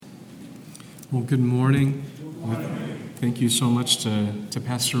Well, good morning. Thank you so much to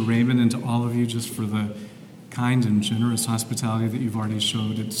Pastor Raymond and to all of you just for the kind and generous hospitality that you've already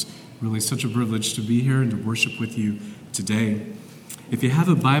showed. It's really such a privilege to be here and to worship with you today. If you have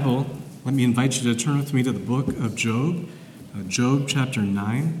a Bible, let me invite you to turn with me to the book of Job, Job chapter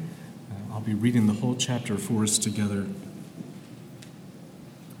 9. I'll be reading the whole chapter for us together.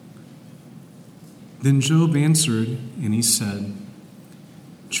 Then Job answered, and he said,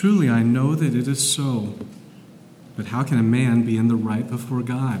 "Truly I know that it is so, but how can a man be in the right before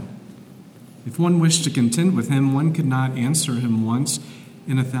God? If one wished to contend with him, one could not answer him once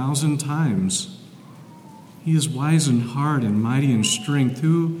in 1,000 times. He is wise in heart and mighty in strength.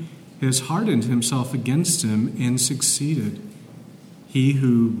 Who has hardened himself against him and succeeded? He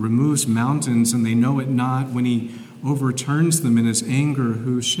who removes mountains and they know it not, when he overturns them in his anger,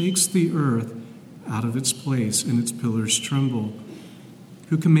 who shakes the earth out of its place and its pillars tremble.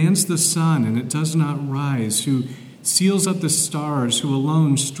 Who commands the sun and it does not rise, who seals up the stars, who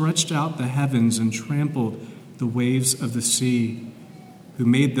alone stretched out the heavens and trampled the waves of the sea, who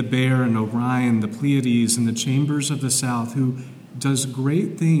made the Bear and Orion, the Pleiades and the chambers of the south, who does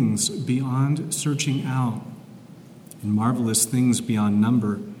great things beyond searching out and marvelous things beyond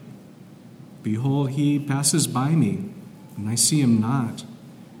number. Behold, he passes by me, and I see him not.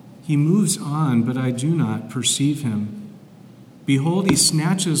 He moves on, but I do not perceive him. Behold, he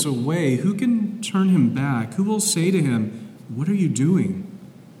snatches away. Who can turn him back? Who will say to him, 'What are you doing?'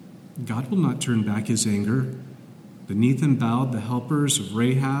 God will not turn back his anger. Beneath him bowed the helpers of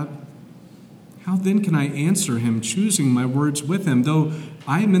Rahab. How then can I answer him, choosing my words with him? Though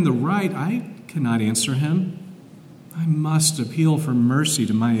I am in the right, I cannot answer him. I must appeal for mercy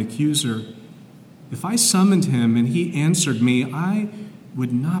to my accuser. If I summoned him and he answered me, I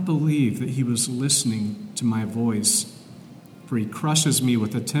would not believe that he was listening to my voice. For he crushes me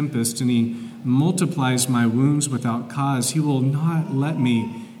with a tempest, and he multiplies my wounds without cause. He will not let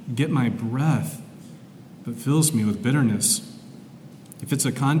me get my breath, but fills me with bitterness. If it's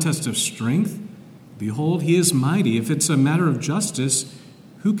a contest of strength, behold, he is mighty. If it's a matter of justice,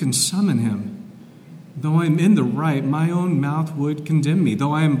 who can summon him? Though I am in the right, my own mouth would condemn me.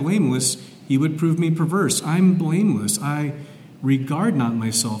 Though I am blameless, he would prove me perverse. I am blameless. I regard not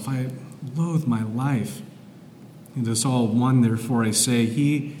myself. I loathe my life. It is all one, therefore I say,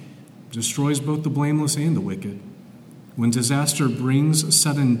 he destroys both the blameless and the wicked. When disaster brings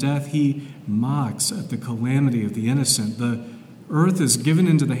sudden death, he mocks at the calamity of the innocent. The earth is given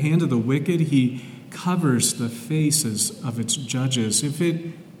into the hand of the wicked. He covers the faces of its judges. If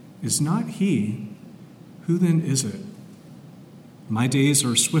it is not he, who then is it? My days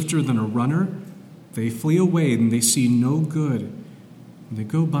are swifter than a runner. They flee away and they see no good. They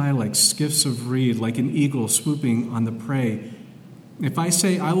go by like skiffs of reed, like an eagle swooping on the prey. If I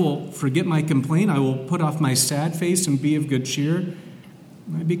say, I will forget my complaint, I will put off my sad face and be of good cheer,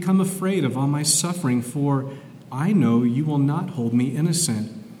 I become afraid of all my suffering, for I know you will not hold me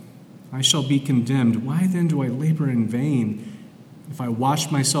innocent. I shall be condemned. Why then do I labor in vain? If I wash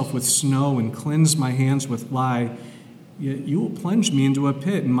myself with snow and cleanse my hands with lye, yet you will plunge me into a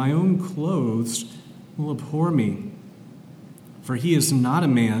pit, and my own clothes will abhor me. For he is not a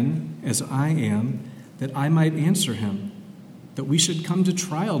man, as I am, that I might answer him, that we should come to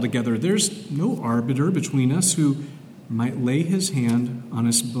trial together. There's no arbiter between us who might lay his hand on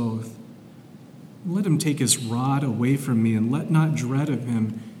us both. Let him take his rod away from me, and let not dread of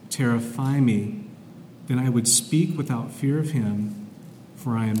him terrify me. Then I would speak without fear of him,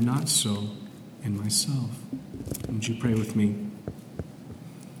 for I am not so in myself." Would you pray with me?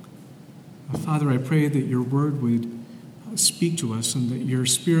 Father, I pray that your word would speak to us and that your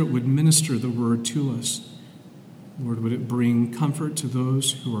Spirit would minister the word to us. Lord, would it bring comfort to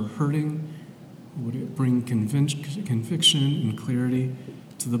those who are hurting? Would it bring conviction and clarity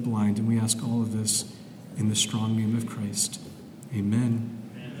to the blind? And we ask all of this in the strong name of Christ. Amen.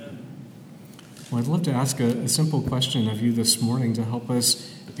 Well, I'd love to ask a simple question of you this morning to help us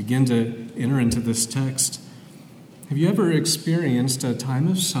begin to enter into this text. Have you ever experienced a time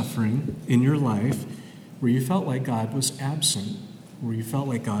of suffering in your life where you felt like God was absent, where you felt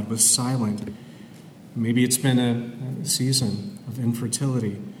like God was silent? Maybe it's been a season of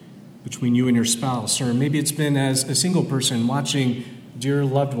infertility between you and your spouse, or maybe it's been as a single person watching dear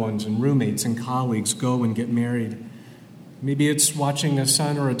loved ones and roommates and colleagues go and get married. Maybe it's watching a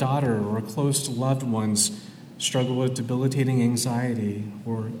son or a daughter or a close loved ones struggle with debilitating anxiety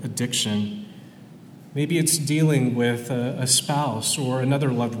or addiction. Maybe it's dealing with a spouse or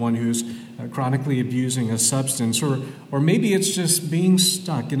another loved one who's chronically abusing a substance, or maybe it's just being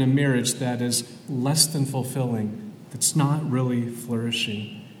stuck in a marriage that is less than fulfilling, that's not really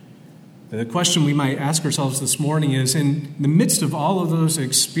flourishing. The question we might ask ourselves this morning is, in the midst of all of those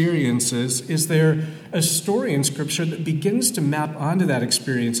experiences, is there a story in Scripture that begins to map onto that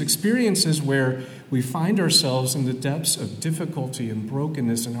experience? Experiences where we find ourselves in the depths of difficulty and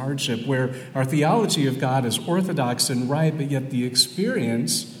brokenness and hardship, where our theology of God is orthodox and right, but yet the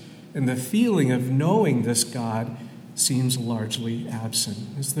experience and the feeling of knowing this God seems largely absent.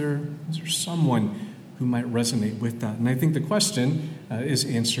 Is there someone who might resonate with that? And I think the question is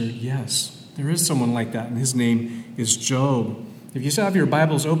answered yes. There is someone like that, and his name is Job. If you still have your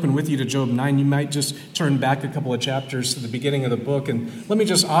Bibles open with you to Job 9, you might just turn back a couple of chapters to the beginning of the book, and let me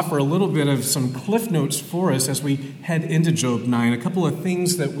just offer a little bit of some cliff notes for us as we head into Job 9, a couple of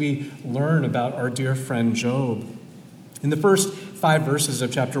things that we learn about our dear friend Job. In the first 5 verses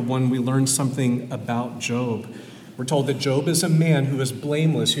of chapter 1, we learn something about Job. We're told that Job is a man who is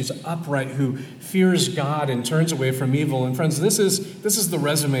blameless, who's upright, who fears God and turns away from evil. And friends, this is the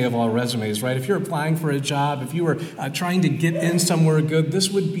resume of all resumes, right? If you're applying for a job, if you were trying to get in somewhere good,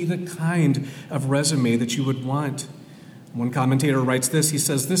 this would be the kind of resume that you would want. One commentator writes this. He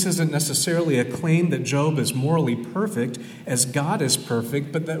says, this isn't necessarily a claim that Job is morally perfect as God is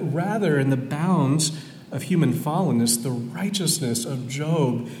perfect, but that rather in the bounds of human fallenness, the righteousness of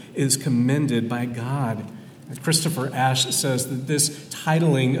Job is commended by God. Christopher Ash says that this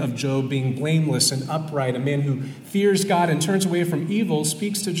titling of Job being blameless and upright, a man who fears God and turns away from evil,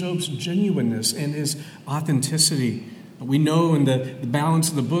 speaks to Job's genuineness and his authenticity. We know in the balance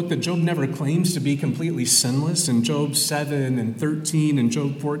of the book that Job never claims to be completely sinless. In Job 7 and 13 and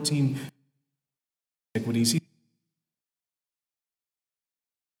Job 14,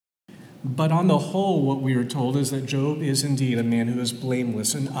 but on the whole, what we are told is that Job is indeed a man who is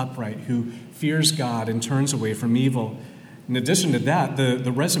blameless and upright, who fears God and turns away from evil. In addition to that,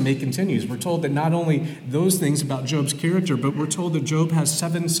 the resume continues. We're told that not only those things about Job's character, but we're told that Job has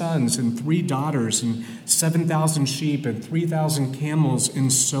 7 sons and 3 daughters and 7,000 sheep and 3,000 camels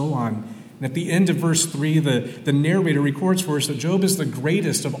and so on. And at the end of verse 3, the narrator records for us that Job is the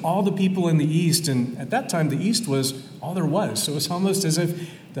greatest of all the people in the East. And at that time, the East was all there was. So it's almost as if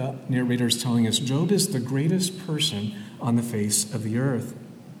the narrator is telling us Job is the greatest person on the face of the earth.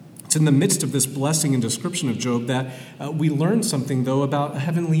 It's in the midst of this blessing and description of Job that we learn something, though, about a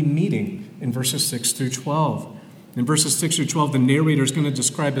heavenly meeting in verses 6 through 12. In verses 6 through 12, the narrator is going to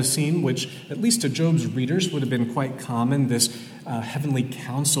describe a scene which, at least to Job's readers, would have been quite common, this heavenly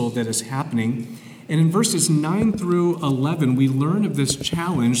council that is happening. And in verses 9 through 11, we learn of this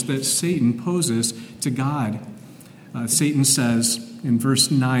challenge that Satan poses to God. Satan says in verse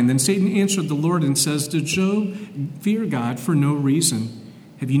 9, then Satan answered the Lord and says, did Job fear God for no reason?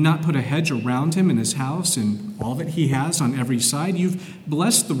 Have you not put a hedge around him and his house and all that he has on every side? You've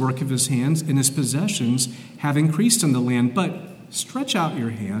blessed the work of his hands, and his possessions have increased in the land. But stretch out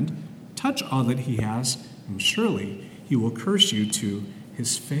your hand, touch all that he has, and surely he will curse you to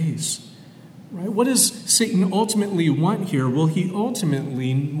his face. Right? What does Satan ultimately want here? Well, he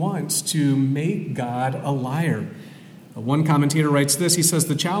ultimately wants to make God a liar. One commentator writes this. He says,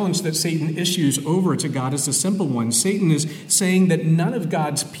 the challenge that Satan issues over to God is a simple one. Satan is saying that none of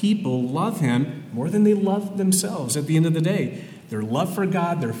God's people love him more than they love themselves at the end of the day. Their love for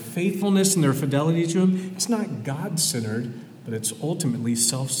God, their faithfulness, and their fidelity to him, it's not God-centered, but it's ultimately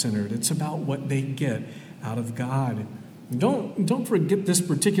self-centered. It's about what they get out of God. Don't forget this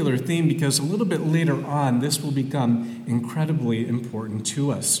particular theme, because a little bit later on, this will become incredibly important to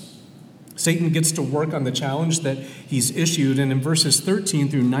us. Satan gets to work on the challenge that he's issued, and in verses 13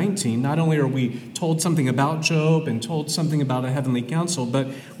 through 19, not only are we told something about Job and told something about a heavenly council, but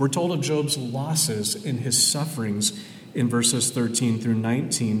we're told of Job's losses and his sufferings in verses 13 through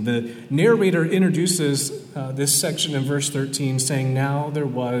 19. The narrator introduces this section in verse 13 saying, now there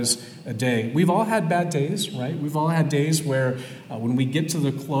was a day. We've all had bad days, right? We've all had days where when we get to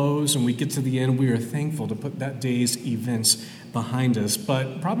the close and we get to the end, we are thankful to put that day's events behind us.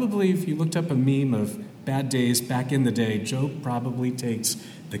 But probably if you looked up a meme of bad days back in the day, Job probably takes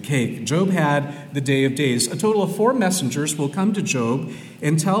the cake. Job had the day of days. A total of 4 messengers will come to Job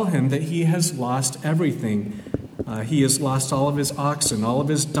and tell him that he has lost everything. He has lost all of his oxen, all of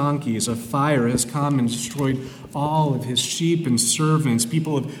his donkeys. A fire has come and destroyed all of his sheep and servants.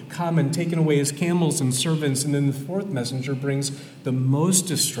 People have come and taken away his camels and servants. And then the 4th messenger brings the most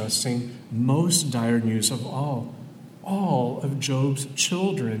distressing, most dire news of all. All of Job's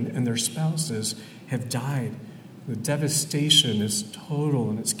children and their spouses have died. The devastation is total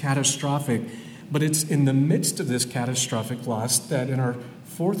and it's catastrophic. But it's in the midst of this catastrophic loss that in our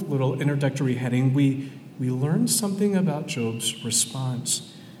 4th little introductory heading, we learn something about Job's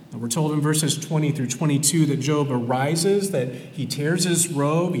response. We're told in verses 20 through 22 that Job arises, that he tears his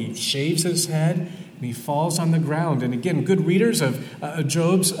robe, he shaves his head, and he falls on the ground. And again, good readers of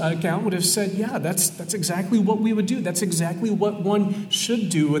Job's account would have said, yeah, that's exactly what we would do. That's exactly what one should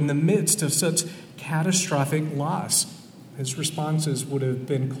do in the midst of such catastrophic loss. His responses would have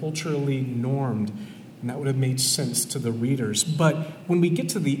been culturally normed, and that would have made sense to the readers. But when we get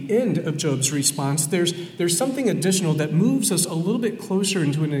to the end of Job's response, there's something additional that moves us a little bit closer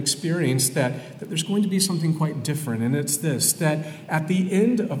into an experience that there's going to be something quite different. And it's this, that at the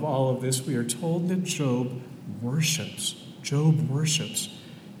end of all of this, we are told that Job worships. Job worships.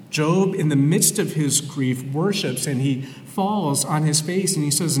 Job, in the midst of his grief, worships, and he falls on his face, and he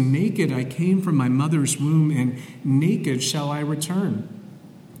says, "Naked I came from my mother's womb, and naked shall I return.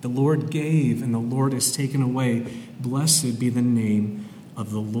 The Lord gave, and the Lord has taken away. Blessed be the name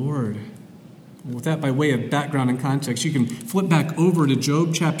of the Lord." With that, by way of background and context, you can flip back over to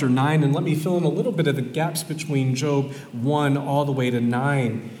Job chapter 9, and let me fill in a little bit of the gaps between Job 1 all the way to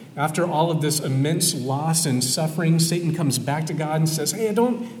 9. After all of this immense loss and suffering, Satan comes back to God and says, "Hey, I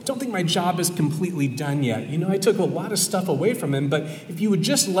don't think my job is completely done yet. I took a lot of stuff away from him, but if you would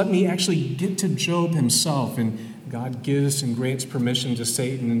just let me actually get to Job himself." And God gives and grants permission to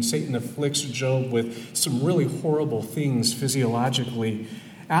Satan, and Satan afflicts Job with some really horrible things physiologically.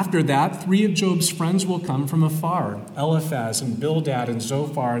 After that, 3 of Job's friends will come from afar, Eliphaz and Bildad and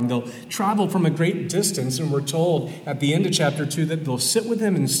Zophar, and they'll travel from a great distance, and we're told at the end of chapter 2 that they'll sit with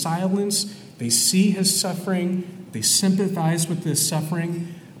him in silence. They see his suffering. They sympathize with his suffering.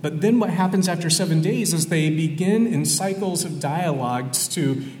 But then what happens after 7 days is they begin in cycles of dialogues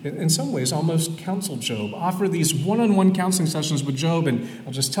to, in some ways, almost counsel Job, offer these one-on-one counseling sessions with Job. And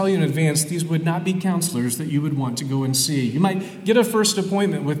I'll just tell you in advance, these would not be counselors that you would want to go and see. You might get a first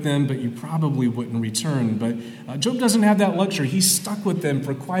appointment with them, but you probably wouldn't return. But Job doesn't have that luxury. He's stuck with them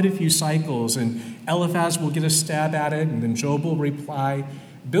for quite a few cycles, and Eliphaz will get a stab at it, and then Job will reply.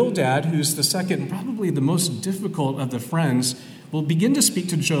 Bildad, who's the second and probably the most difficult of the friends, will begin to speak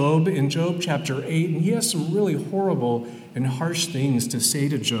to Job in Job chapter 8, and he has some really horrible and harsh things to say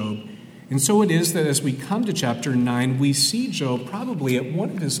to Job. And so it is that as we come to chapter 9, we see Job probably at one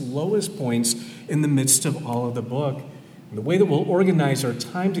of his lowest points in the midst of all of the book. And the way that we'll organize our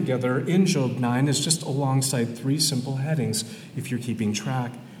time together in Job 9 is just alongside 3 simple headings, if you're keeping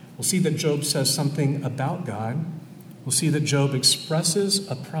track. We'll see that Job says something about God. We'll see that Job expresses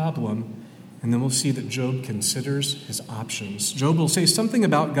a problem. And then we'll see that Job considers his options. Job will say something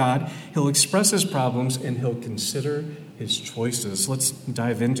about God, he'll express his problems, and he'll consider his choices. Let's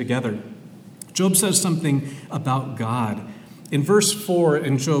dive in together. Job says something about God. In verse 4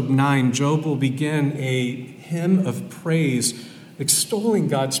 in Job 9, Job will begin a hymn of praise, extolling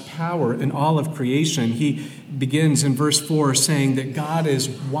God's power in all of creation. He begins in verse 4 saying that God is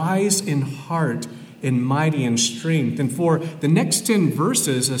wise in heart and mighty in strength. And for the next 10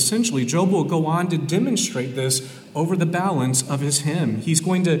 verses, essentially, Job will go on to demonstrate this over the balance of his hymn. He's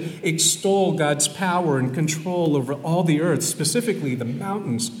going to extol God's power and control over all the earth, specifically the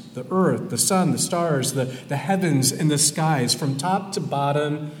mountains, the earth, the sun, the stars, the heavens, and the skies. From top to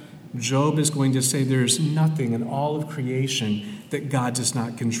bottom, Job is going to say there's nothing in all of creation that God does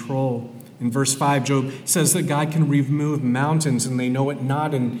not control. In verse 5, Job says that God can remove mountains, and they know it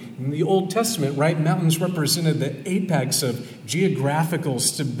not. In the Old Testament, right, mountains represented the apex of geographical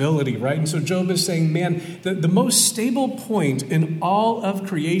stability, right? And so Job is saying, man, the most stable point in all of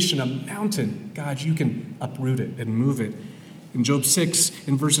creation, a mountain, God, you can uproot it and move it. In Job 6,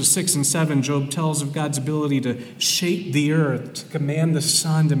 in verses 6 and 7, Job tells of God's ability to shape the earth, to command the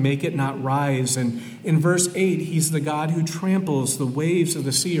sun to make it not rise. And in verse 8, he's the God who tramples the waves of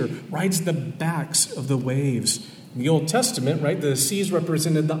the sea, or rides the backs of the waves. In the Old Testament, right, the seas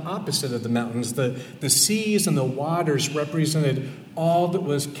represented the opposite of the mountains. The seas and the waters represented all that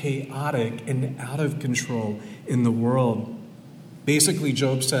was chaotic and out of control in the world. Basically,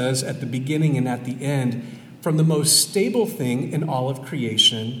 Job says at the beginning and at the end, from the most stable thing in all of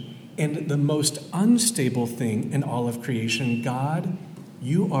creation and the most unstable thing in all of creation, God,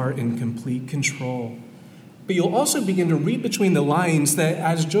 you are in complete control. But you'll also begin to read between the lines that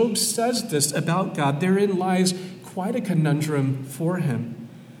as Job says this about God, therein lies quite a conundrum for him.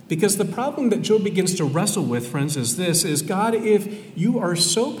 Because the problem that Job begins to wrestle with, friends, is this, is God, if you are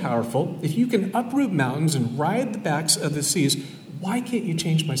so powerful, if you can uproot mountains and ride the backs of the seas, why can't you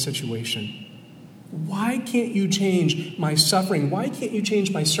change my situation? Why can't you change my suffering? Why can't you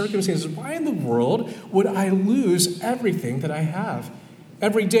change my circumstances? Why in the world would I lose everything that I have?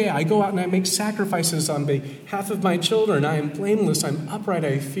 Every day I go out and I make sacrifices on behalf of my children. I am blameless. I'm upright.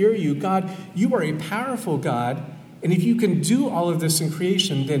 I fear you. God, you are a powerful God. And if you can do all of this in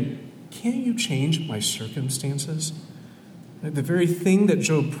creation, then can't you change my circumstances? The very thing that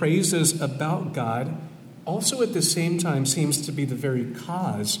Job praises about God also at the same time seems to be the very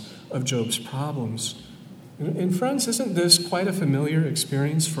cause of Job's problems. And friends, isn't this quite a familiar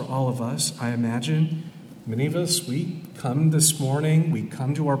experience for all of us, I imagine? Many of us, we come this morning, we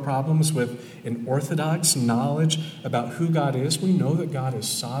come to our problems with an orthodox knowledge about who God is. We know that God is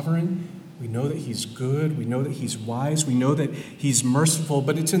sovereign. We know that he's good. We know that he's wise. We know that he's merciful.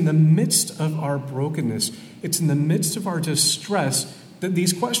 But it's in the midst of our brokenness, it's in the midst of our distress that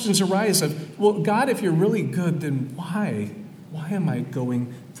these questions arise of, well, God, if you're really good, then why? Why am I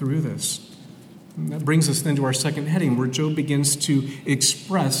going through this? And that brings us then to our second heading, where Job begins to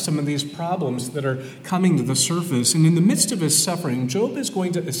express some of these problems that are coming to the surface. And in the midst of his suffering, Job is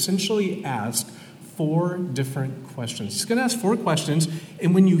going to essentially ask 4 different questions. He's going to ask 4 questions.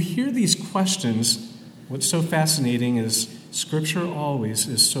 And when you hear these questions, what's so fascinating is Scripture always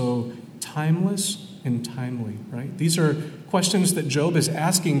is so timeless and timely, right? These are questions that Job is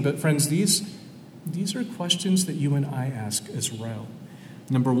asking, but friends, these are questions that you and I ask as well.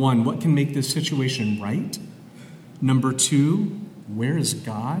 Number 1, what can make this situation right? Number 2, where is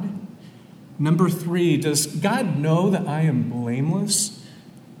God? Number 3, does God know that I am blameless?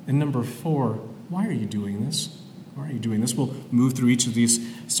 And number 4, why are you doing this? Why are you doing this? We'll move through each of these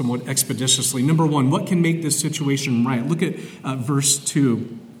somewhat expeditiously. Number 1, what can make this situation right? Look at verse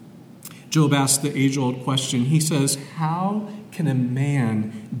 2. Job asks the age-old question. He says, how can a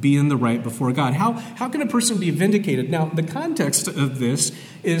man be in the right before God? How can a person be vindicated? Now, the context of this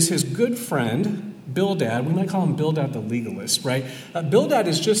is his good friend, Bildad. We might call him Bildad the legalist, right? Bildad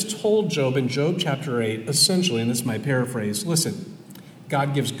has just told Job in Job chapter 8, essentially, and this is my paraphrase, listen,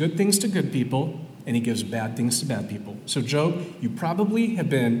 God gives good things to good people, and he gives bad things to bad people. So, Job, you probably have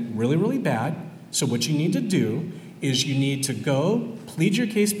been really, really bad. So what you need to do is you need to go, plead your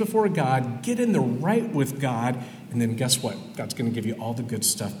case before God, get in the right with God, and then guess what? God's going to give you all the good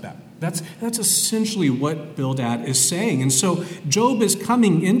stuff back. That's essentially what Bildad is saying. And so Job is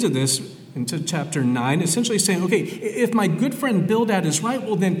coming into chapter 9, essentially saying, okay, if my good friend Bildad is right,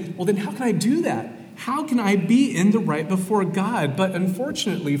 well then how can I do that? How can I be in the right before God? But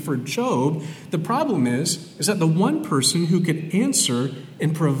unfortunately for Job, the problem is that the one person who could answer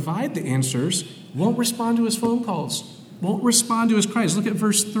and provide the answers won't respond to his phone calls, won't respond to his cries. Look at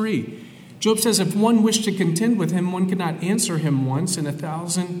verse 3. Job says, if one wished to contend with him, one could not answer him once in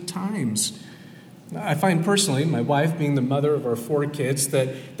 1,000 times. I find personally, my wife being the mother of our 4 kids,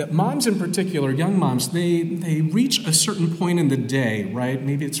 that moms in particular, young moms, they reach a certain point in the day, right?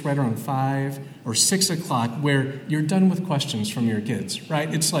 Maybe it's right around 5 or 6 o'clock where you're done with questions from your kids,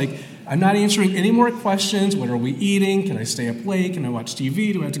 right? It's like, I'm not answering any more questions. What are we eating? Can I stay up late? Can I watch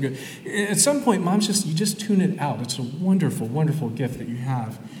TV? Do I have to go? At some point, moms you just tune it out. It's a wonderful, wonderful gift that you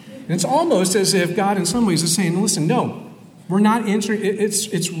have. And it's almost as if God in some ways is saying, listen, no, we're not answering.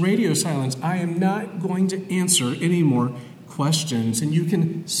 It's radio silence. I am not going to answer any more questions. And you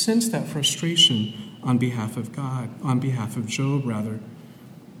can sense that frustration on behalf of God, on behalf of Job, rather.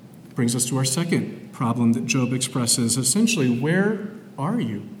 Brings us to our second problem that Job expresses. Essentially, where are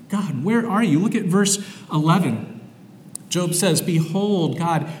you? God, where are you? Look at verse 11. Job says, behold,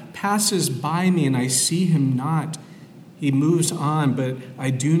 God passes by me and I see him not. He moves on, but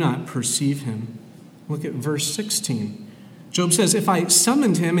I do not perceive him. Look at verse 16. Job says, if I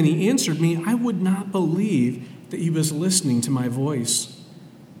summoned him and he answered me, I would not believe that he was listening to my voice.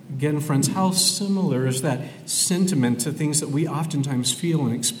 Again, friends, how similar is that sentiment to things that we oftentimes feel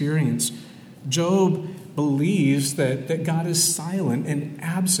and experience? Job believes that God is silent and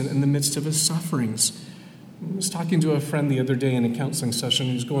absent in the midst of his sufferings. I was talking to a friend the other day in a counseling session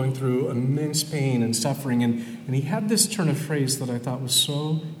who's going through immense pain and suffering, and he had this turn of phrase that I thought was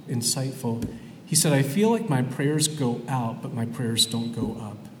so insightful. He said, I feel like my prayers go out, but my prayers don't go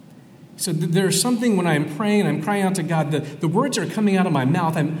up. He said, there's something when I'm praying, I'm crying out to God, the words are coming out of my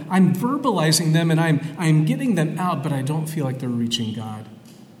mouth, I'm verbalizing them, and I'm getting them out, but I don't feel like they're reaching God.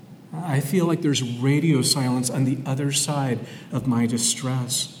 I feel like there's radio silence on the other side of my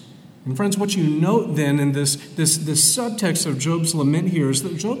distress. And friends, what you note then in this subtext of Job's lament here is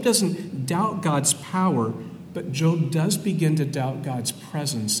that Job doesn't doubt God's power, but Job does begin to doubt God's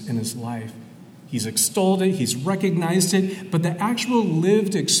presence in his life. He's extolled it, he's recognized it, but the actual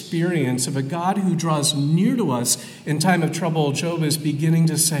lived experience of a God who draws near to us in time of trouble, Job is beginning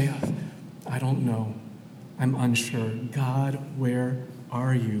to say, I don't know. I'm unsure. God, where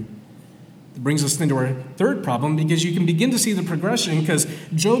are you? It brings us into our third problem, because you can begin to see the progression, because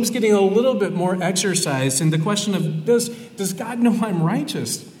Job's getting a little bit more exercise in the question of, does God know I'm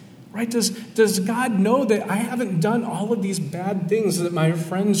righteous? Right? Does God know that I haven't done all of these bad things that my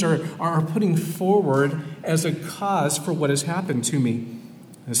friends are putting forward as a cause for what has happened to me?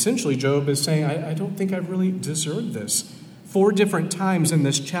 Essentially, Job is saying, I don't think I really deserve this. 4 different times in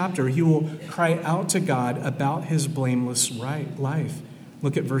this chapter, he will cry out to God about his blameless life.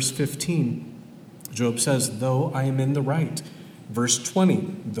 Look at verse 15. Job says, though I am in the right. Verse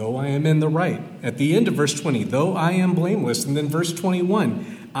 20, though I am in the right. At the end of verse 20, though I am blameless. And then verse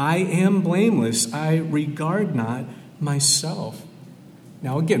 21, I am blameless. I regard not myself.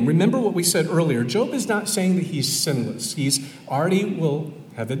 Now again, remember what we said earlier. Job is not saying that he's sinless. He's already will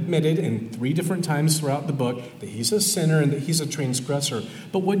have admitted in 3 different times throughout the book that he's a sinner and that he's a transgressor.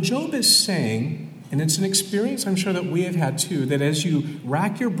 But what Job is saying, and it's an experience I'm sure that we have had too, that as you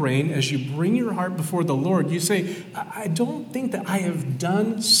rack your brain, as you bring your heart before the Lord, you say, I don't think that I have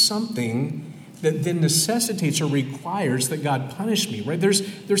done something that then necessitates or requires that God punish me, right?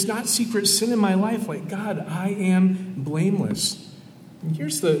 There's not secret sin in my life like, God, I am blameless. And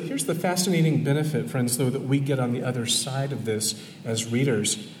here's the fascinating benefit, friends, though, that we get on the other side of this as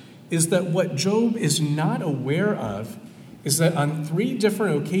readers, is that what Job is not aware of is that on 3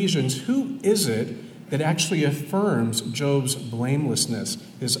 different occasions, who is it that actually affirms Job's blamelessness,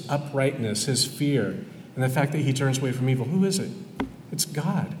 his uprightness, his fear, and the fact that he turns away from evil? Who is it? It's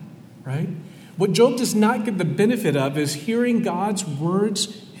God, right? What Job does not get the benefit of is hearing God's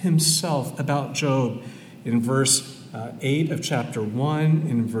words himself about Job. In verse 8 of chapter 1,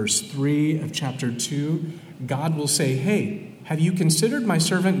 in verse 3 of chapter 2, God will say, hey, have you considered my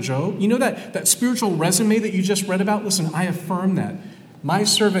servant Job? You know that spiritual resume that you just read about? Listen, I affirm that. My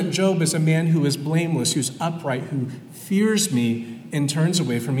servant Job is a man who is blameless, who's upright, who fears me and turns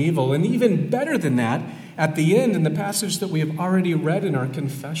away from evil. And even better than that, at the end, in the passage that we have already read in our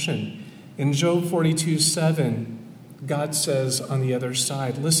confession, in Job 42:7, God says on the other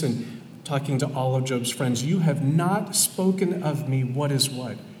side, listen, talking to all of Job's friends, you have not spoken of me what is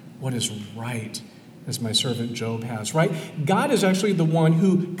right, as my servant Job has, right? God is actually the one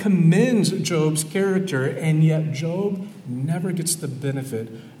who commends Job's character, and yet Job never gets the benefit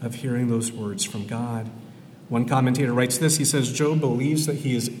of hearing those words from God. One commentator writes this, he says, Job believes that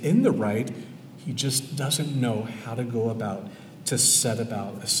he is in the right, he just doesn't know how to go about, to set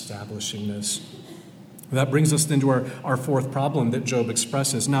about establishing this. That brings us then to our 4th problem that Job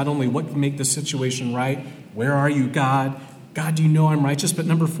expresses. Not only what can make the situation right, where are you, God? God, do you know I'm righteous? But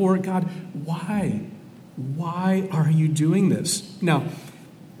number 4, God, why? Why are you doing this? Now,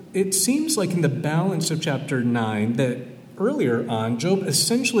 it seems like in the balance of chapter 9 that earlier on, Job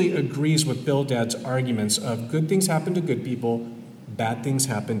essentially agrees with Bildad's arguments of good things happen to good people, bad things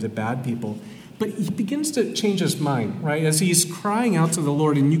happen to bad people. But he begins to change his mind, right? As he's crying out to the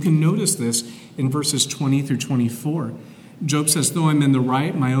Lord, and you can notice this in verses 20 through 24. Job says, though I'm in the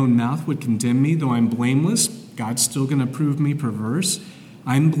right, my own mouth would condemn me. Though I'm blameless, God's still going to prove me perverse.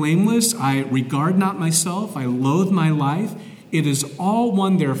 I'm blameless. I regard not myself. I loathe my life. It is all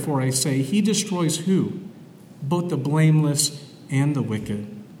one, therefore, I say, he destroys who? Both the blameless and the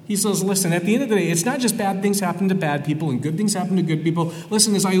wicked. He says, listen, at the end of the day, it's not just bad things happen to bad people and good things happen to good people.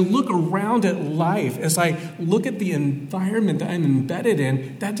 Listen, as I look around at life, as I look at the environment that I'm embedded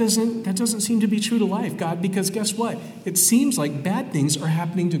in, that doesn't seem to be true to life, God, because guess what? It seems like bad things are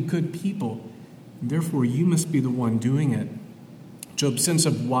happening to good people. And therefore, you must be the one doing it. Job's sense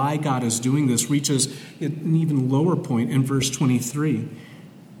of why God is doing this reaches an even lower point in verse 23.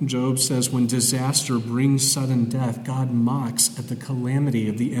 Job says, when disaster brings sudden death, God mocks at the calamity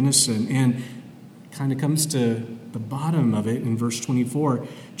of the innocent, and kind of comes to the bottom of it in verse 24.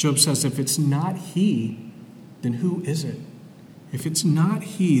 Job says, if it's not he, then who is it? If it's not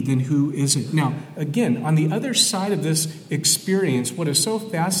he, then who is it? Now, again, on the other side of this experience, what is so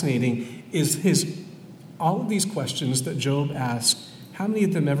fascinating is all of these questions that Job asks, how many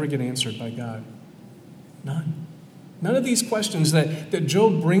of them ever get answered by God? None. None of these questions that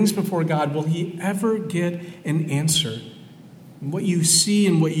Job brings before God will he ever get an answer. And what you see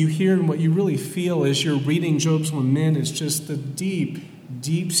and what you hear and what you really feel as you're reading Job's lament is just the deep,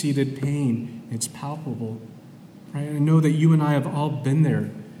 deep-seated pain. It's palpable. Right? I know that you and I have all been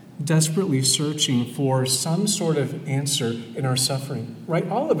there, desperately searching for some sort of answer in our suffering. Right?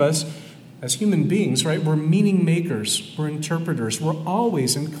 All of us, as human beings, right, we're meaning makers, we're interpreters, we're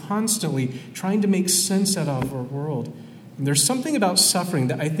always and constantly trying to make sense out of our world. And there's something about suffering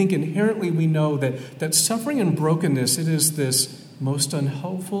that I think inherently we know that suffering and brokenness, it is this most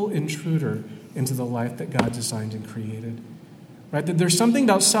unhelpful intruder into the life that God designed and created. right? That there's something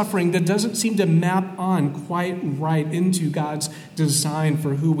about suffering that doesn't seem to map on quite right into God's design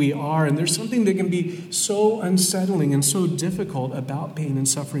for who we are. And there's something that can be so unsettling and so difficult about pain and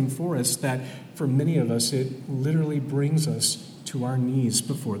suffering for us that for many of us, it literally brings us to our knees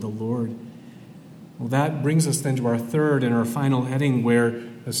before the Lord. Well, that brings us then to our third and our final heading, where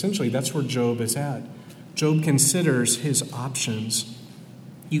essentially that's where Job is at. Job considers his options.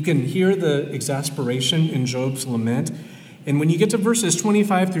 You can hear the exasperation in Job's lament. And when you get to verses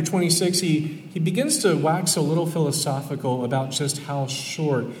 25 through 26, he begins to wax a little philosophical about just how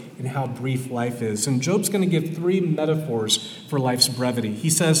short and how brief life is. And Job's going to give three metaphors for life's brevity. He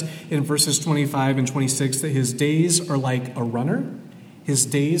says in verses 25 and 26 that his days are like a runner, his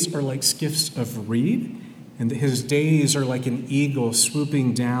days are like skiffs of reed, and that his days are like an eagle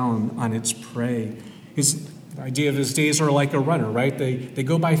swooping down on its prey. The idea of his days are like a runner, right? They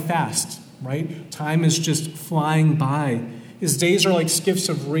go by fast. Right? Time is just flying by. His days are like skiffs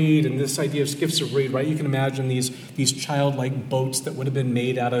of reed, and this idea of skiffs of reed, right? You can imagine these childlike boats that would have been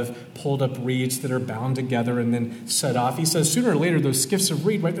made out of pulled up reeds that are bound together and then set off. He says sooner or later those skiffs of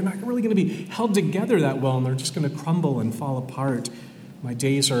reed, right? They're not really going to be held together that well, and they're just going to crumble and fall apart. My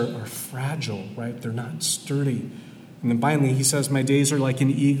days are fragile, right? They're not sturdy. And then finally, he says, my days are like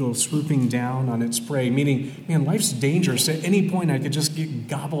an eagle swooping down on its prey, meaning, man, life's dangerous. At any point, I could just get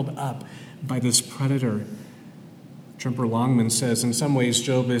gobbled up by this predator. Tremper Longman says, in some ways,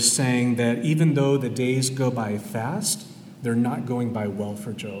 Job is saying that even though the days go by fast, they're not going by well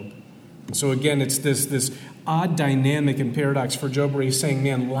for Job. And so again, it's this odd dynamic and paradox for Job where he's saying,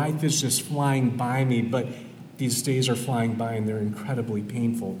 man, life is just flying by me, but these days are flying by and they're incredibly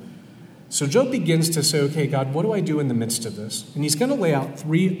painful. So Job begins to say, okay, God, what do I do in the midst of this? And he's going to lay out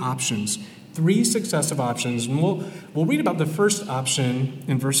three options, three successive options. And we'll read about the first option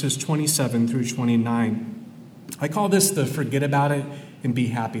in verses 27 through 29. I call this the forget about it and be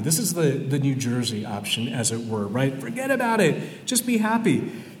happy. This is the New Jersey option, as it were, right? Forget about it. Just be happy.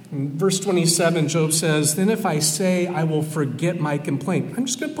 In verse 27, Job says, then if I say I will forget my complaint, I'm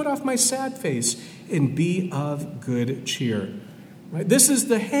just going to put off my sad face and be of good cheer. Right? This is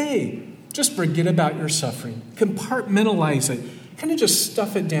the hey. Just forget about your suffering. Compartmentalize it. Kind of just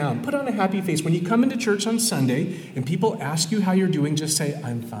stuff it down. Put on a happy face. When you come into church on Sunday and people ask you how you're doing, just say,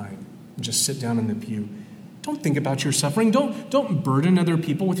 I'm fine. And just sit down in the pew. Don't think about your suffering. Don't burden other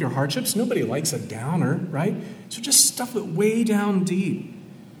people with your hardships. Nobody likes a downer, right? So just stuff it way down deep.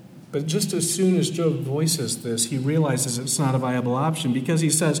 But just as soon as Job voices this, he realizes it's not a viable option because he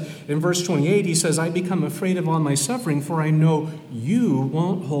says, in verse 28, he says, I become afraid of all my suffering, for I know you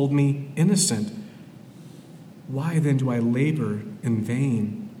won't hold me innocent. Why then do I labor in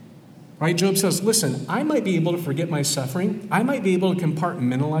vain? Right? Job says, listen, I might be able to forget my suffering. I might be able to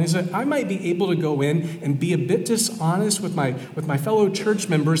compartmentalize it. I might be able to go in and be a bit dishonest with my fellow church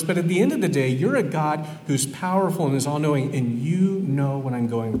members. But at the end of the day, you're a God who's powerful and is all-knowing, and you know what I'm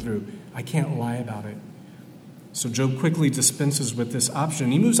going through. I can't lie about it. So Job quickly dispenses with this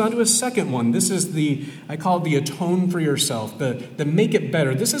option. He moves on to a second one. This is I call it the atone for yourself, the make it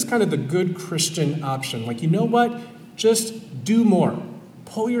better. This is kind of the good Christian option. Like, you know what? Just do more.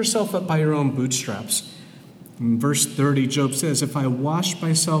 Pull yourself up by your own bootstraps. In verse 30, Job says, if I wash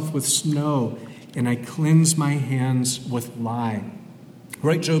myself with snow and I cleanse my hands with lye.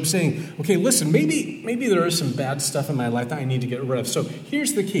 Right, Job saying, okay, listen, maybe there is some bad stuff in my life that I need to get rid of. So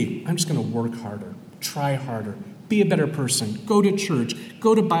here's the key. I'm just going to work harder, try harder, be a better person, go to church,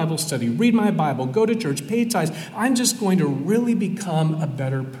 go to Bible study, read my Bible, go to church, pay tithes. I'm just going to really become a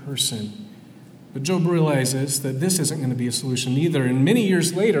better person. But Job realizes that this isn't going to be a solution either. And many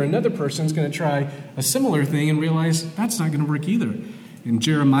years later, another person's going to try a similar thing and realize that's not going to work either. In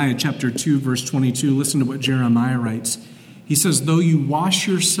Jeremiah chapter 2, verse 22, listen to what Jeremiah writes. He says, though you wash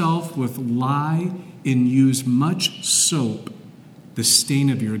yourself with lye and use much soap, the stain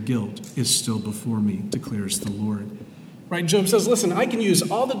of your guilt is still before me, declares the Lord. Right? Job says, listen, I can use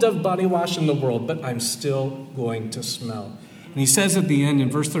all the Dove body wash in the world, but I'm still going to smell. And he says at the end in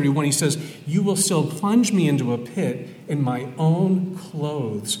verse 31, he says, you will still plunge me into a pit, and my own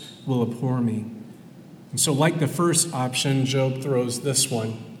clothes will abhor me. And so like the first option, Job throws this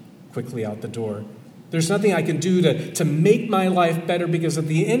one quickly out the door. There's nothing I can do to make my life better because at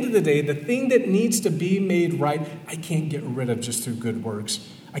the end of the day, the thing that needs to be made right, I can't get rid of just through good works.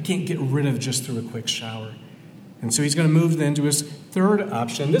 I can't get rid of just through a quick shower. And so he's going to move then to his third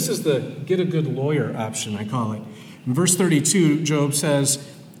option. This is the get a good lawyer option, I call it. In verse 32, Job says,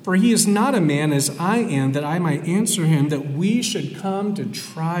 for he is not a man as I am, that I might answer him, that we should come to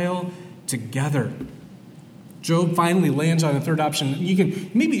trial together. Job finally lands on a third option. You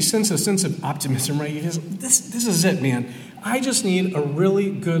can maybe sense a sense of optimism, right? He says, this is it, man. I just need a really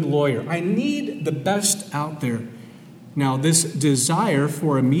good lawyer. I need the best out there. Now, this desire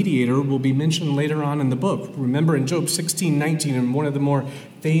for a mediator will be mentioned later on in the book. Remember in Job 16:19, in one of the more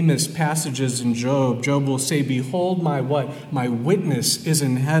famous passages in Job, Job will say, "Behold, my what? My witness is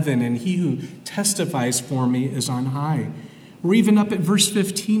in heaven, and he who testifies for me is on high." We're even up at verse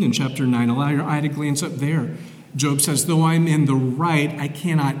 15 in chapter 9. Allow your eye to glance up there. Job says, though I'm in the right, I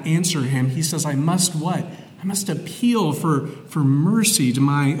cannot answer him. He says, I must what? I must appeal for mercy to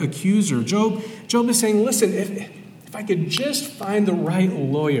my accuser. Job is saying, listen, if I could just find the right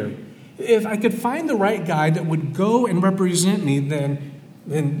lawyer, if I could find the right guy that would go and represent me, then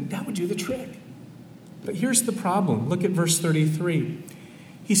that would do the trick. But here's the problem. Look at verse 33.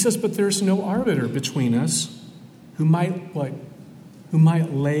 He says, but there's no arbiter between us who might what? Who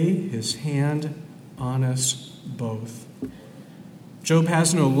might lay his hand on us both. Job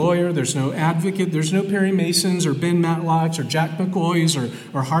has no lawyer, there's no advocate, there's no Perry Masons or Ben Matlocks or Jack McCoys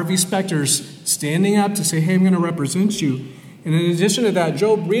or Harvey Specters standing up to say, hey, I'm going to represent you. And in addition to that,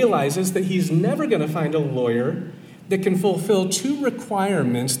 Job realizes that he's never going to find a lawyer that can fulfill two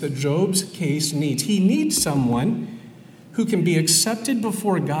requirements that Job's case needs. He needs someone who can be accepted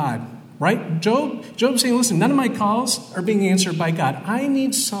before God, right? Job's saying, listen, none of my calls are being answered by God. I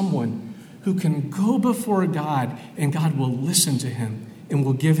need someone who can go before God, and God will listen to him and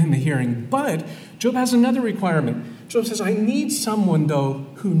will give him a hearing. But Job has another requirement. Job says, I need someone, though,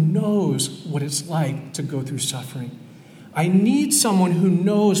 who knows what it's like to go through suffering. I need someone who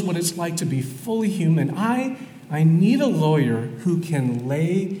knows what it's like to be fully human. I need a lawyer who can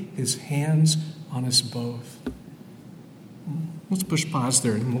lay his hands on us both. Let's push pause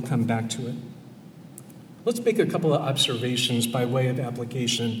there, and we'll come back to it. Let's make a couple of observations by way of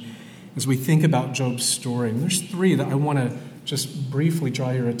application as we think about Job's story. And there's three that I want to just briefly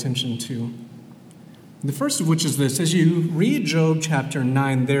draw your attention to. The first of which is this. As you read Job chapter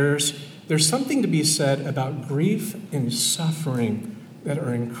 9, there's something to be said about grief and suffering that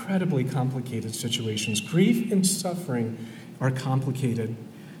are incredibly complicated situations. Grief and suffering are complicated.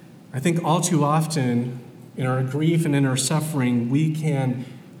 I think all too often in our grief and in our suffering, we can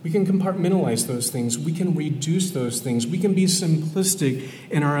compartmentalize those things. We can reduce those things. We can be simplistic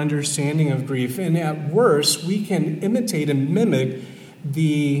in our understanding of grief. And at worst, we can imitate and mimic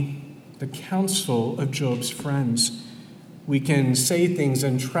the counsel of Job's friends. We can say things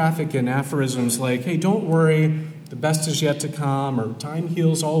in traffic and aphorisms like, hey, don't worry, the best is yet to come, or time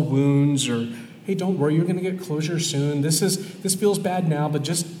heals all wounds, or hey, don't worry, you're going to get closure soon. This feels bad now, but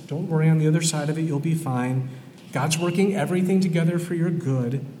just don't worry, on the other side of it, you'll be fine. God's working everything together for your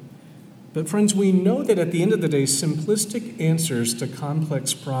good. But friends, we know that at the end of the day, simplistic answers to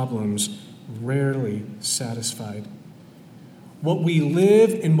complex problems rarely satisfied. What we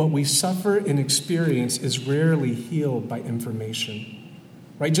live and what we suffer and experience is rarely healed by information.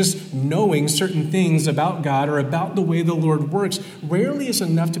 Right? Just knowing certain things about God or about the way the Lord works rarely is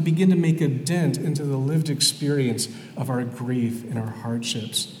enough to begin to make a dent into the lived experience of our grief and our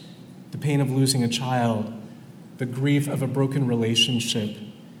hardships. The pain of losing a child, the grief of a broken relationship,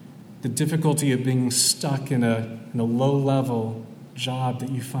 the difficulty of being stuck in a low-level job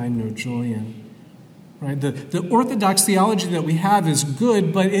that you find no joy in. Right? The orthodox theology that we have is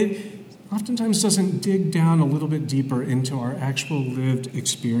good, but it oftentimes doesn't dig down a little bit deeper into our actual lived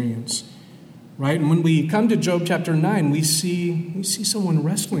experience. Right? And when we come to Job chapter 9, we see someone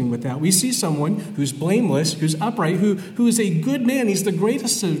wrestling with that. We see someone who's blameless, who's upright, who is a good man. He's the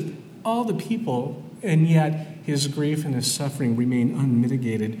greatest of all the people, and yet his grief and his suffering remain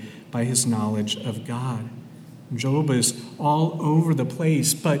unmitigated by his knowledge of God. Job is all over the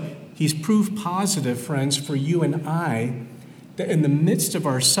place, but he's proof positive, friends, for you and I, that in the midst of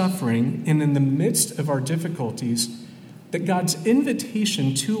our suffering and in the midst of our difficulties, that God's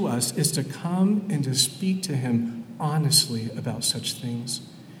invitation to us is to come and to speak to him honestly about such things.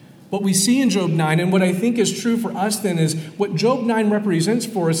 What we see in Job 9, and what I think is true for us then, is what Job 9 represents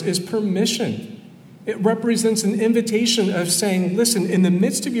for us is permission. It represents an invitation of saying, listen, in the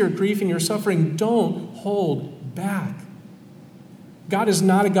midst of your grief and your suffering, don't hold back. God is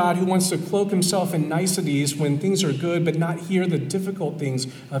not a God who wants to cloak himself in niceties when things are good, but not hear the difficult things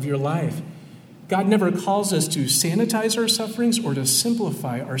of your life. God never calls us to sanitize our sufferings or to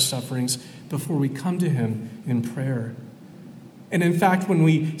simplify our sufferings before we come to him in prayer. And in fact, when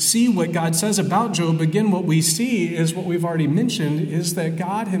we see what God says about Job, again, what we see is what we've already mentioned, is that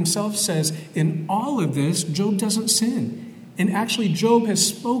God himself says, in all of this, Job doesn't sin. And actually, Job has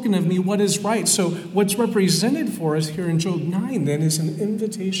spoken of me what is right. So what's represented for us here in Job 9, then, is an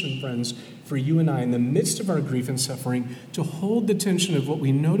invitation, friends, for you and I, in the midst of our grief and suffering, to hold the tension of what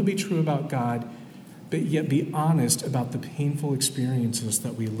we know to be true about God, but yet be honest about the painful experiences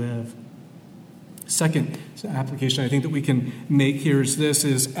that we live. Second application I think that we can make here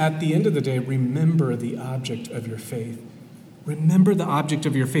is at the end of the day, remember the object of your faith. Remember the object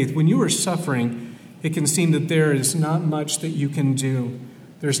of your faith. When you are suffering, it can seem that there is not much that you can do.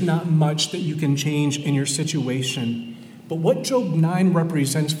 There's not much that you can change in your situation. But what Job 9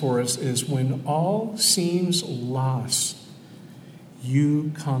 represents for us is when all seems lost,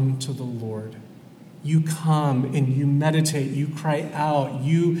 you come to the Lord. You come and you meditate, you cry out,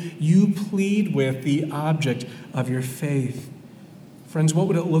 you plead with the object of your faith. Friends, what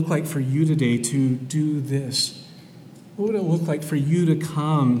would it look like for you today to do this? What would it look like for you to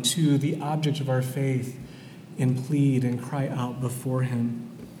come to the object of our faith and plead and cry out before him?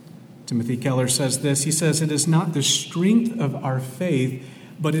 Timothy Keller says this. He says, it is not the strength of our faith,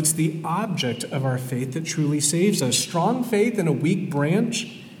 but it's the object of our faith that truly saves us. Strong faith in a weak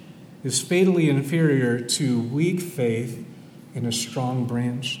branch is fatally inferior to weak faith in a strong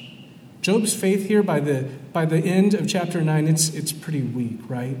branch. Job's faith here by the end of chapter 9, it's pretty weak,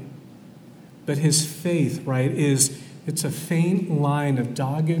 right? But his faith, right, it's a faint line of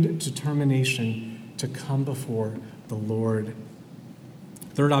dogged determination to come before the Lord.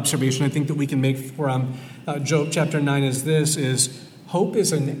 Third observation I think that we can make from Job chapter 9 is hope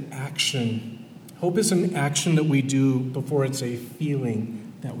is an action. Hope is an action that we do before it's a feeling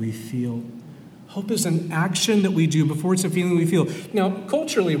that we feel. Hope is an action that we do before it's a feeling we feel. Now,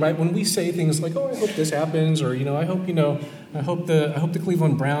 culturally, right, when we say things like, "Oh, I hope this happens," or I hope the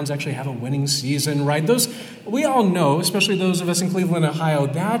Cleveland Browns actually have a winning season, right? Those we all know, especially those of us in Cleveland, Ohio,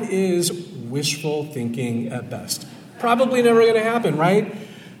 that is wishful thinking at best. Probably never going to happen, right?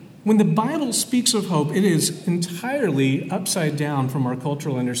 When the Bible speaks of hope, it is entirely upside down from our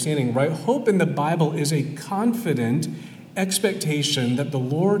cultural understanding, right? Hope in the Bible is a confident expectation that the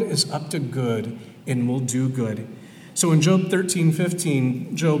Lord is up to good and will do good. So in Job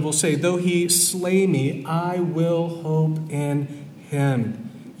 13:15, Job will say, though he slay me, I will hope in him.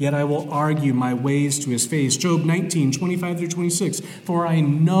 Yet I will argue my ways to his face. Job 19:25-26. For I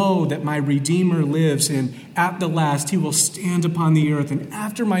know that my Redeemer lives, and at the last he will stand upon the earth. And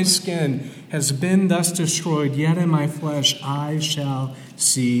after my skin has been thus destroyed, yet in my flesh I shall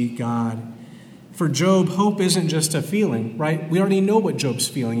see God. For Job, hope isn't just a feeling, right? We already know what Job's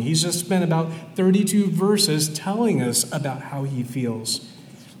feeling. He's just spent about 32 verses telling us about how he feels.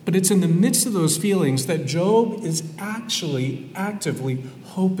 But it's in the midst of those feelings that Job is actually actively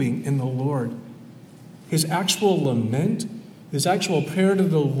hoping in the Lord. His actual lament, his actual prayer to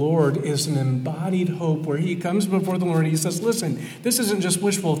the Lord is an embodied hope where he comes before the Lord and he says, listen, this isn't just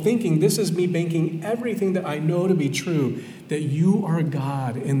wishful thinking. This is me banking everything that I know to be true, that you are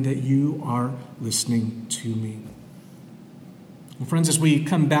God and that you are listening to me. Well, friends, as we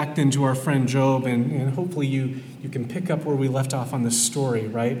come back then to our friend Job, and hopefully you can pick up where we left off on this story,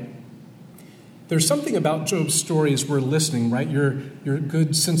 right? There's something about Job's story as we're listening, right? You're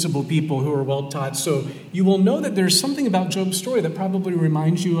good, sensible people who are well taught. So you will know that there's something about Job's story that probably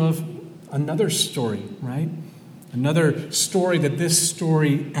reminds you of another story, right? Another story that this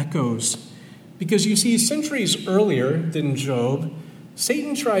story echoes. Because you see, centuries earlier than Job,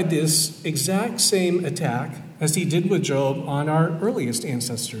 Satan tried this exact same attack as he did with Job on our earliest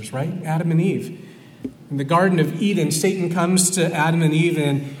ancestors, right? Adam and Eve. In the Garden of Eden, Satan comes to Adam and Eve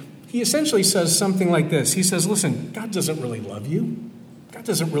and he essentially says something like this. He says, listen, God doesn't really love you. God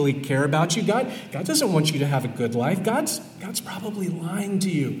doesn't really care about you. God doesn't want you to have a good life. God's probably lying to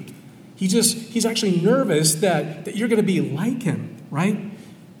you. He's actually nervous that you're going to be like him, right?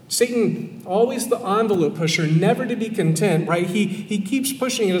 Satan, always the envelope pusher, never to be content, right? He keeps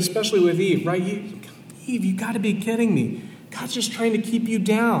pushing it, especially with Eve, right? Eve, you got to be kidding me. God's just trying to keep you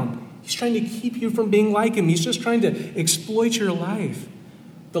down. He's trying to keep you from being like him. He's just trying to exploit your life.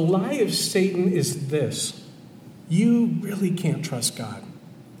 The lie of Satan is this: you really can't trust God.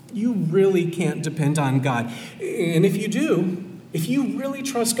 You really can't depend on God. And if you do, if you really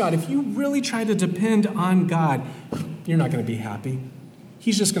trust God, if you really try to depend on God, you're not going to be happy.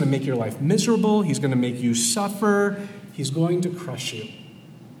 He's just going to make your life miserable. He's going to make you suffer. He's going to crush you.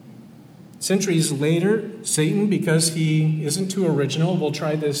 Centuries later, Satan, because he isn't too original, will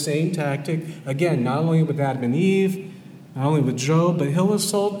try this same tactic again, not only with Adam and Eve, not only with Job, but he'll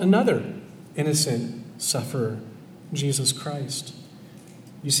assault another innocent sufferer, Jesus Christ.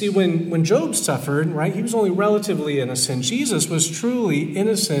 You see, when Job suffered, right, he was only relatively innocent. Jesus was truly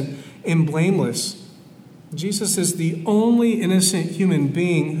innocent and blameless. Jesus is the only innocent human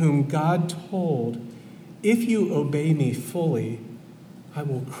being whom God told, if you obey me fully, I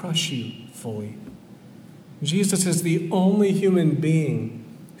will crush you fully. Jesus is the only human being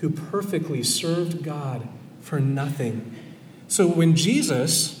who perfectly served God for nothing. So when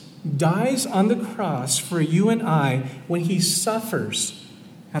Jesus dies on the cross for you and I, when he suffers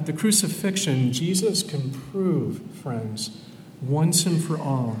at the crucifixion, Jesus can prove, friends, once and for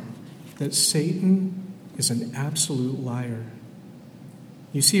all, that Satan is an absolute liar.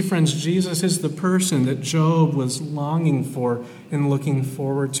 You see, friends, Jesus is the person that Job was longing for and looking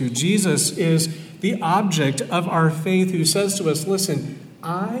forward to. Jesus is the object of our faith who says to us, listen,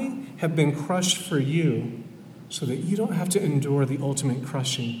 I have been crushed for you so that you don't have to endure the ultimate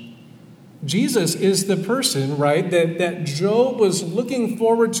crushing. Jesus is the person, right, that Job was looking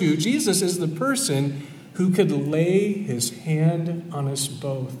forward to. Jesus is the person who could lay his hand on us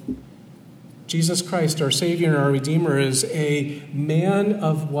both. Jesus Christ, our Savior and our Redeemer, is a man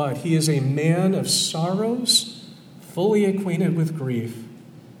of what? He is a man of sorrows, fully acquainted with grief,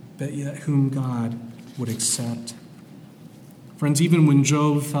 but yet whom God would accept. Friends, even when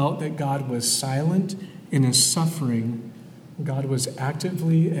Job felt that God was silent in his suffering, God was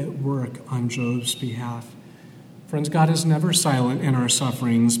actively at work on Job's behalf. Friends, God is never silent in our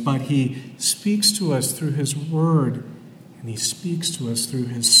sufferings, but he speaks to us through his word, and he speaks to us through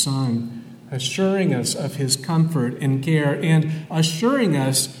his Son, assuring us of his comfort and care, and assuring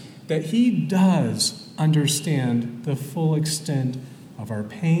us that he does understand the full extent of our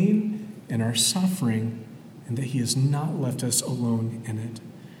pain and our suffering, and that he has not left us alone in it.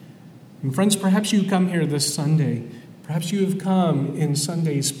 And friends, perhaps you come here this Sunday. Perhaps you have come in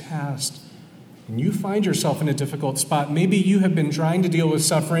Sundays past, and you find yourself in a difficult spot. Maybe you have been trying to deal with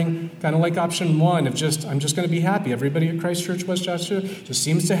suffering, kind of like option one of I'm just going to be happy. Everybody at Christ Church West Joshua just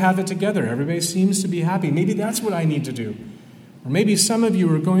seems to have it together. Everybody seems to be happy. Maybe that's what I need to do. Or maybe some of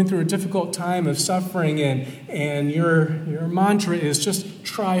you are going through a difficult time of suffering, and your mantra is just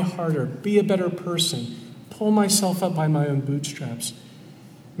try harder, be a better person, pull myself up by my own bootstraps.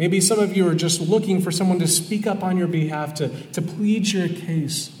 Maybe some of you are just looking for someone to speak up on your behalf, to plead your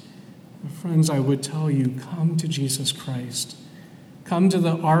case. Friends, I would tell you, come to Jesus Christ. Come to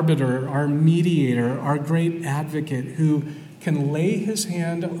the arbiter, our mediator, our great advocate, who can lay his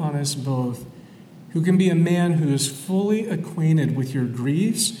hand on us both, who can be a man who is fully acquainted with your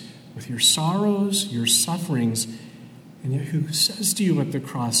griefs, with your sorrows, your sufferings, and yet who says to you at the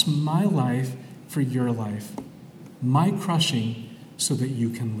cross, my life for your life, my crushing so that you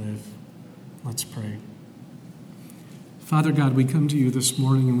can live. Let's pray. Father God, we come to you this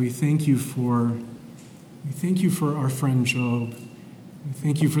morning and we thank you for our friend Job. We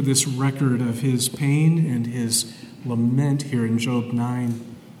thank you for this record of his pain and his lament here in Job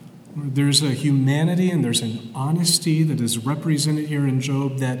 9. There's a humanity and there's an honesty that is represented here in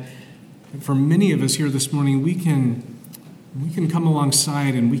Job that for many of us here this morning, we can come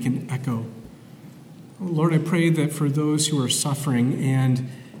alongside and we can echo. Lord, I pray that for those who are suffering and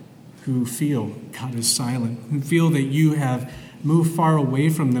who feel God is silent, who feel that you have moved far away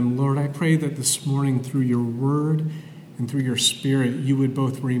from them, Lord, I pray that this morning through your word and through your Spirit, you would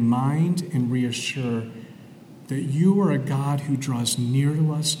both remind and reassure that you are a God who draws near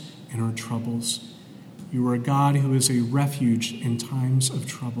to us in our troubles. You are a God who is a refuge in times of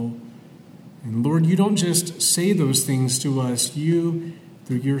trouble. And Lord, you don't just say those things to us. You,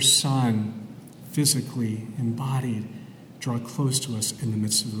 through your Son, physically embodied, draw close to us in the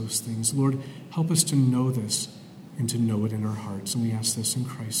midst of those things. Lord, help us to know this and to know it in our hearts. And we ask this in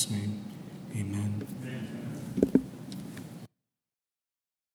Christ's name. Amen.